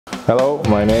Hello,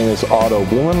 my name is Otto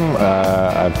Bloemen.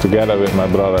 I'm together with my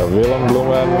brother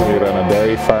Bloemen. We run a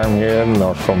dairy farm here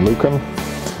north from Luken.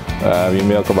 We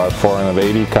milk about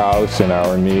 480 cows in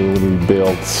our newly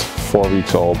built 4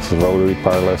 weeks old Rotary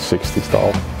parlor, 60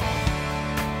 stall.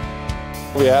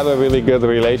 We had a really good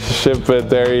relationship with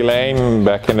Dairy Lane.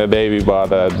 Back in the day we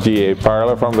bought a GA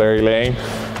parlor from Dairy Lane.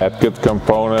 Had good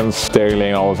components. Dairy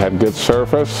Lane always had good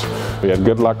service. We had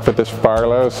good luck with this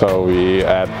parlor, so we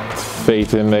had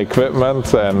faith in the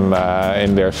equipment and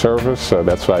in their service, so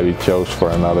that's why we chose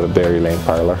for another Dairy Lane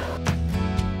parlor.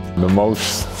 The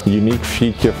most unique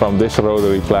feature from this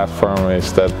Rotary platform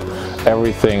is that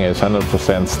everything is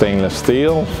 100% stainless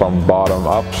steel from bottom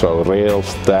up, so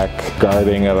rails, deck,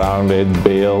 guarding around it,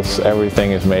 bales,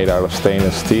 everything is made out of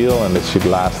stainless steel and it should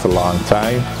last a long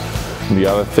time. The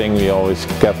other thing we always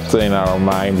kept in our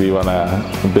mind, we want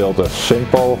to build a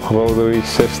simple Rotary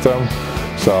system.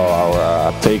 So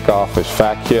our takeoff is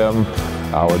vacuum,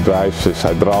 our drives is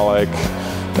hydraulic.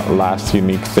 The last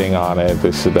unique thing on it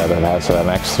is that it has an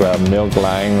extra milk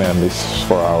line, and this is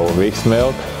for our waste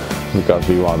milk, because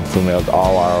we want to milk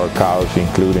all our cows,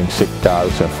 including sick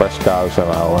cows and fresh cows, on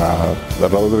our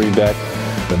Rotary deck.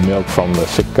 The milk from the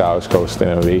sick cows goes in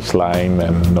a waste line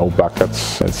and no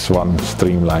buckets. It's one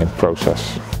streamlined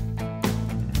process.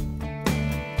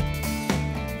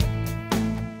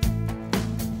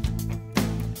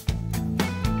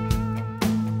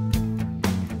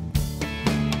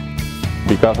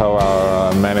 Because of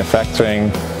our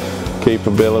manufacturing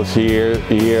capabilities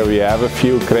here we have a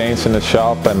few cranes in the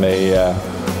shop, and they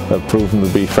have proven to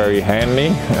be very handy.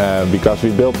 Because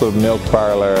we built the milk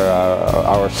parlor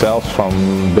ourselves from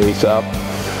base up,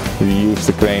 we use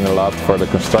the crane a lot for the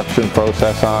construction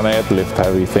process on it, lift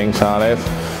heavy things on it.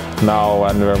 Now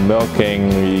when we're milking,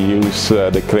 we use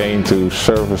the crane to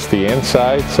service the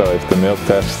inside, so if the milk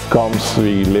test comes,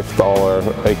 we lift all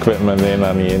our equipment in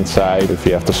on the inside. If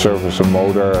we have to service a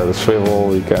motor or a swivel,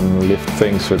 we can lift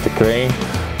things with the crane.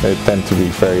 They tend to be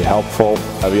very helpful.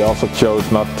 We also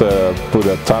chose not to put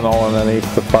a tunnel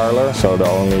underneath the parlor, so the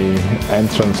only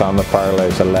entrance on the parlor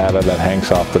is a ladder that hangs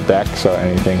off the deck, so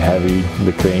anything heavy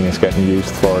the crane is getting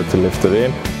used for to lift it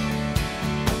in.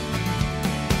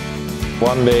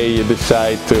 One day you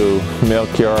decide to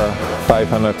milk your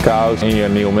 500 cows in your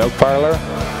new milk parlor.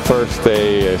 First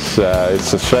day is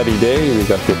it's a sweaty day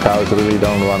because your cows really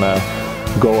don't want to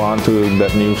go onto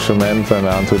that new cement and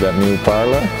onto that new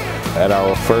parlor. At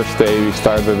our first day we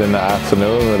started in the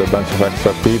afternoon with a bunch of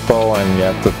extra people, and you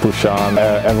have to push on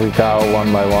every cow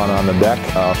one by one on the deck.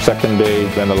 Our second day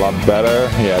went a lot better.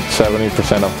 You had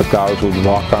 70% of the cows would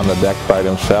walk on the deck by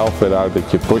themselves without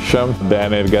that you push them.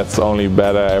 Then it gets only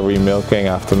better every milking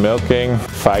after milking.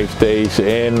 5 days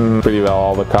in, pretty well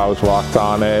all the cows walked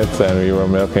on it, and we were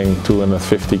milking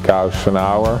 250 cows an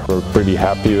hour. We're pretty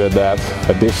happy with that.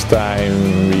 At this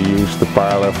time we used the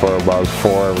parlor for about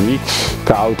 4 weeks.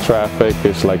 Cow traffic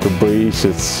is like a breeze.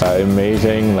 It's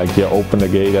amazing. Like you open the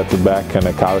gate at the back and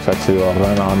the cows actually will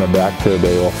run on the deck.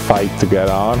 They will fight to get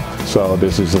on. So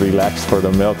this is relaxed for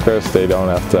the milkers. They don't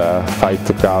have to fight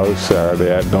the cows, or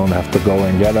they don't have to go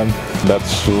and get them.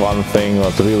 That's one thing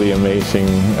that's really amazing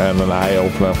and an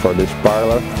eye-opener for this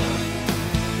parlor.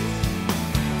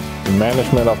 The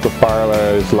management of the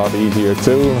parlor is a lot easier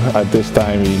too. At this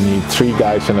time we need 3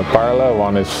 guys in the parlor.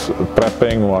 One is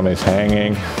prepping, one is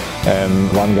hanging,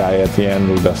 and one guy at the end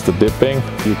who does the dipping.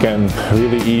 You can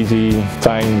really easy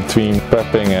time between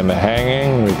prepping and the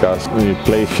hanging, because you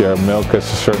place your milkers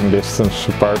a certain distance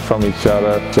apart from each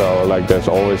other, so like there's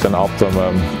always an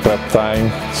optimum prep time.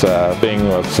 It's a thing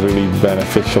that's really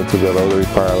beneficial to the Rotary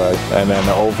parlor. And then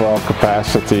the overall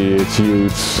capacity, it's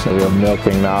huge. We're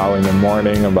milking now in the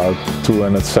morning about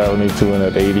 270,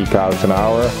 280 cows an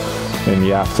hour. In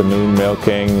the afternoon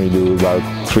milking we do about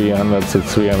 300 to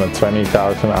 320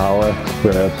 cows an hour.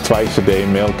 We're twice a day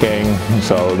milking,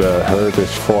 so the herd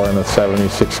is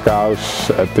 476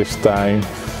 cows at this time,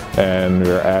 and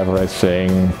we're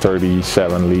averaging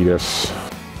 37 liters